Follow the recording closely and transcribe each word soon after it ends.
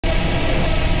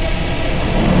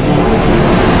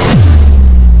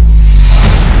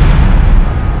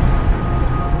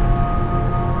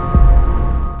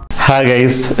Hi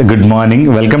guys, good morning.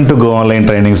 Welcome to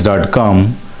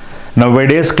goonlinetrainings.com.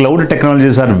 Nowadays, cloud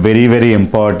technologies are very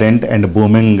important and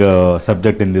booming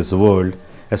subject in this world,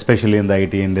 especially in the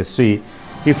IT industry.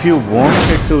 If you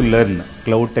wanted to learn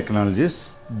cloud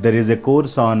technologies, there is a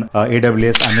course on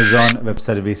AWS, Amazon Web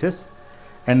Services,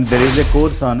 and there is a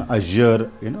course on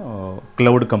Azure,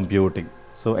 cloud computing.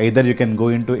 So either you can go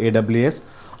into AWS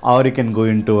or you can go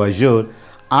into Azure.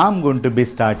 I'm going to be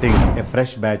starting a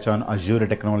fresh batch on Azure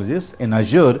technologies. In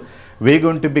Azure, we're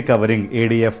going to be covering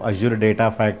ADF, Azure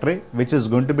Data Factory, which is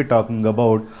going to be talking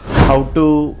about how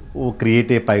to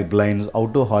create a pipelines, how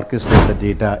to orchestrate the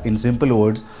data. In simple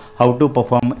words, how to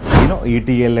perform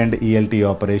ETL and ELT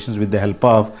operations with the help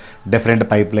of different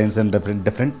pipelines and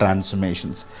different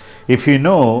transformations. If you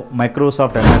know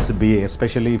Microsoft MSBA,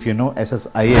 especially if you know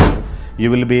SSIS, you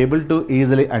will be able to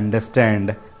easily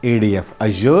understand ADF,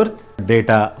 Azure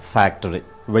Data Factory,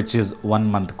 which is 1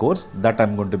 month course that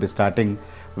I'm going to be starting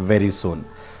very soon.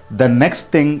 The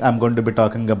next thing I'm going to be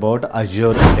talking about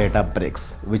Azure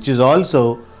Databricks, which is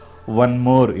also one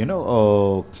more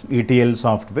ETL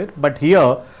software, but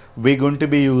here we're going to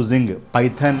be using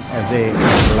Python as a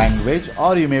language,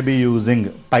 or you may be using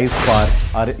PySpark,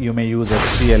 or you may use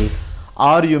SQL,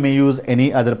 or you may use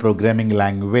any other programming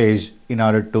language in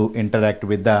order to interact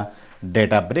with the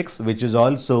Databricks, which is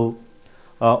also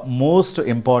most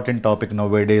important topic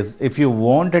nowadays. If you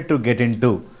wanted to get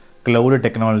into cloud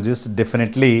technologies,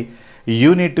 definitely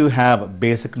you need to have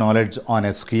basic knowledge on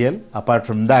SQL. Apart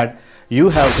from that, you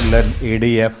have to learn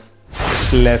ADF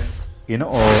plus or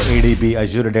ADB,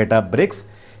 Azure Databricks.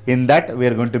 In that, we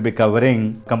are going to be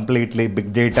covering completely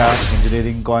big data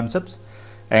engineering concepts.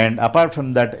 And apart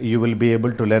from that, you will be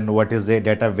able to learn what is a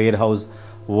data warehouse,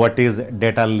 what is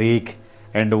data lake,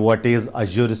 and what is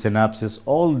Azure Synapses.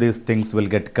 All these things will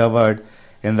get covered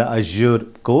in the Azure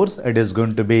course. It is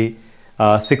going to be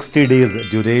 60 days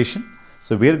duration.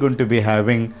 So we are going to be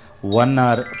having 1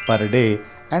 hour per day,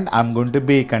 and I'm going to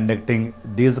be conducting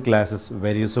these classes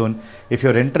very soon. If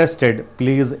you're interested,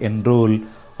 please enroll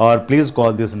or please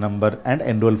call this number and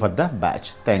enroll for the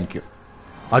batch. Thank you.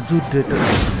 Azure Data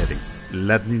Engineering,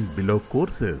 learning below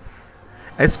courses,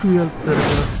 SQL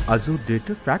Server, Azure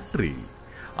Data Factory,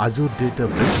 Azure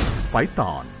Databricks,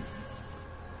 Python.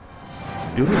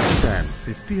 Duration time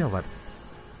 60 hours.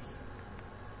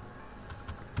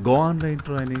 Go Online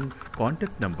Trainings,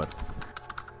 contact numbers